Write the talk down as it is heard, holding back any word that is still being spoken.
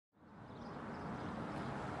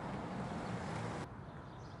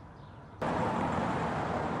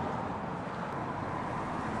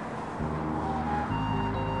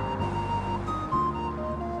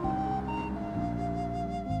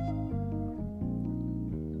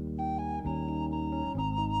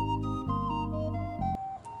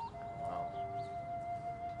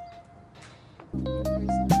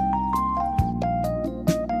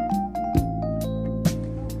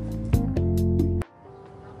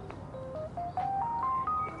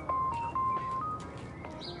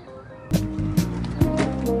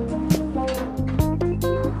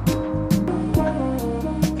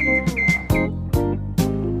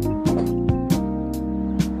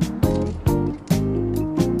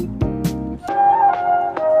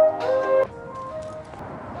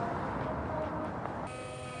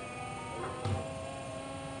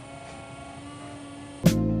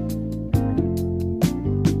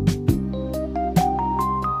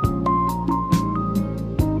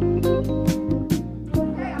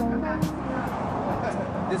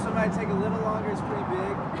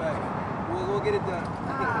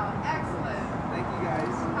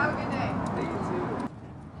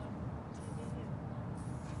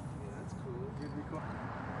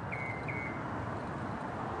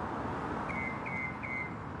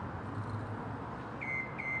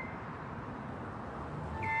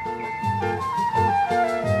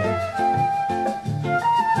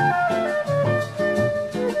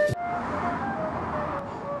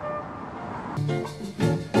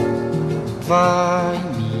vai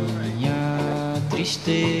minha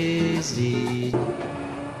tristeza.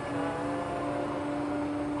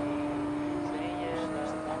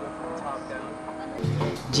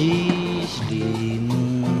 Diz-lhe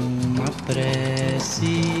numa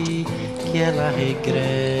prece que ela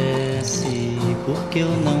regresse, porque eu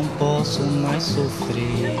não posso mais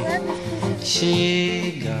sofrer.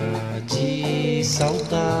 Chega de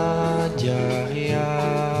saudade, a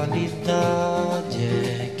realidade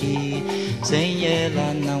é que sem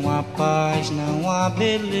ela não há paz, não há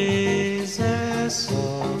beleza, é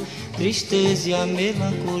só tristeza e a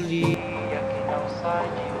melancolia que não sai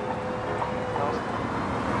de mim.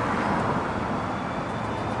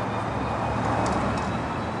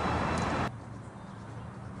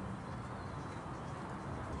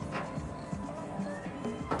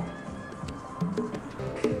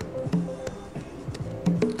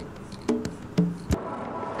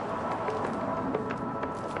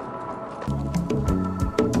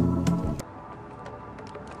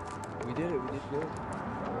 We did good.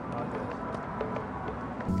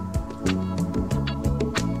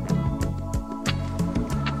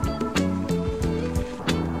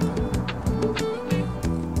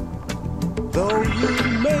 Though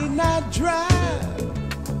you may not drive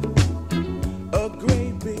a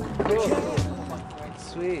great big car.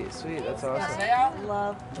 Sweet, that's awesome.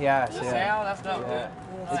 Love. Yeah, That's dope, yeah.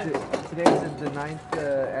 Today's the 9th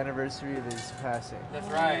anniversary of his passing. That's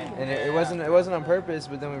right. And it wasn't on purpose,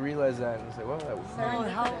 but then we realized that and it's like, well, Oh,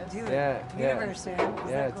 how dude. Yeah, You never understand.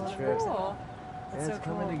 yeah, it's a trip. Cool. Yeah, That's it's so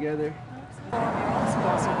coming cool. together. That's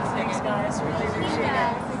awesome. Thanks, guys. Really appreciate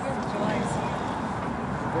it.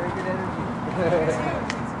 Very good energy.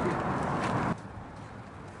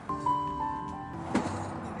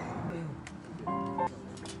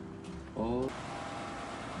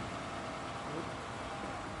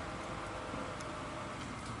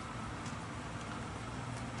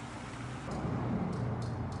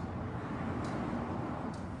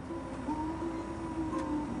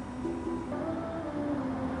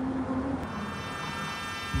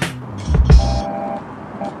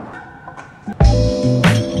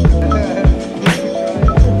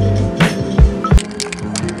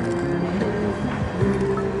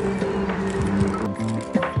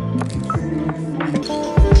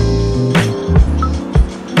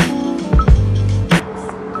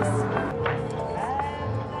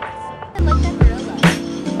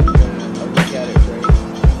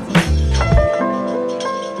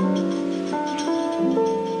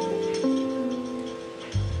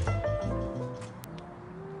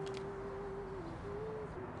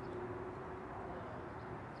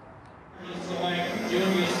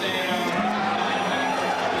 Junior Seau.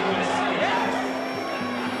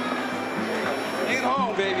 Bring it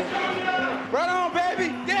home, baby. Right on,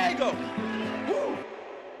 baby. There you go. Woo.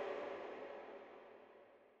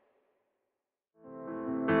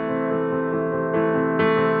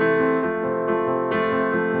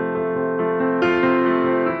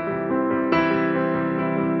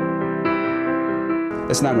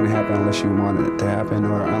 It's not going to happen unless you want it to happen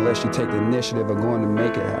or unless you take the initiative of going to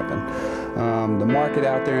make it happen. The market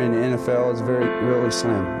out there in the NFL is really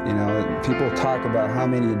slim. You know, people talk about how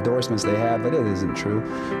many endorsements they have, but it isn't true.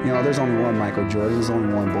 You know, there's only one Michael Jordan, there's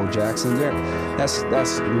only one Bo Jackson. That's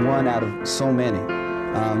one out of so many.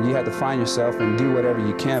 You have to find yourself and do whatever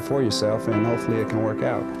you can for yourself, and hopefully it can work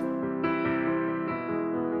out.